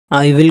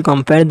I will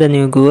compare the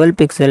new Google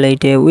Pixel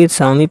 8a with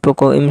Xiaomi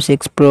Poco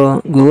M6 Pro.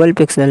 Google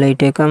Pixel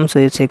 8a comes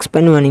with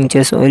 6.1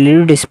 inches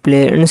OLED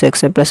display and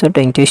success plus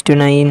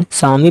 20:9.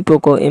 Xiaomi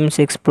Poco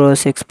M6 Pro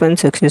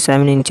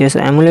 6.67 inches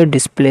AMOLED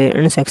display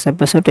and success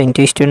plus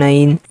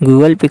 20:9.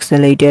 Google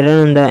Pixel 8a run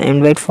on the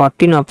Android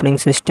 14 operating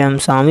system.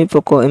 Xiaomi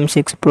Poco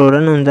M6 Pro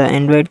run on the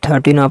Android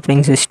 13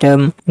 operating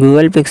system.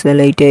 Google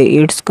Pixel 8a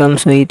it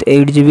comes with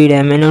 8GB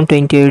RAM and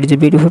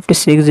 28GB to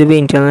 56GB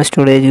internal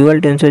storage. Dual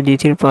Tensor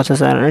G3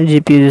 processor and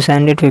GPU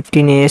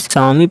 115S.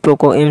 Xiaomi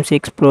Poco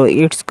M6 Pro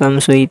it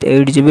comes with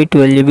 8GB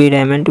 12GB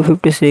RAM and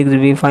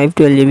 256GB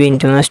 512GB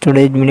internal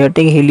storage.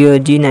 MediaTek Helio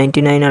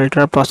G99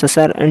 Ultra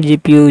processor and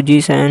GPU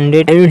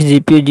G700 and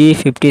GPU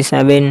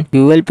G57.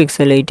 Google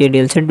Pixel 8a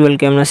dual-set dual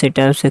camera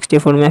setup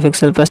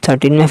 64MP plus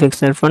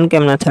 13MP front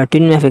camera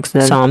 13MP.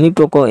 Xiaomi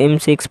Poco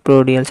M6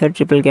 Pro dual-set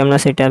triple camera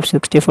setup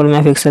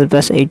 64MP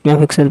plus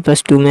 8MP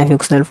plus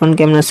 2MP front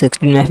camera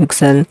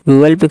 16MP.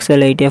 Google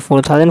Pixel 8a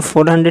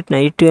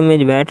 4492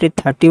 mAh battery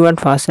 30W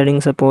fast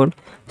charging support.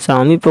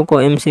 Xiaomi Poco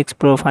M6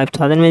 Pro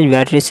 5000 mAh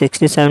battery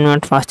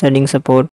 67W fast charging support.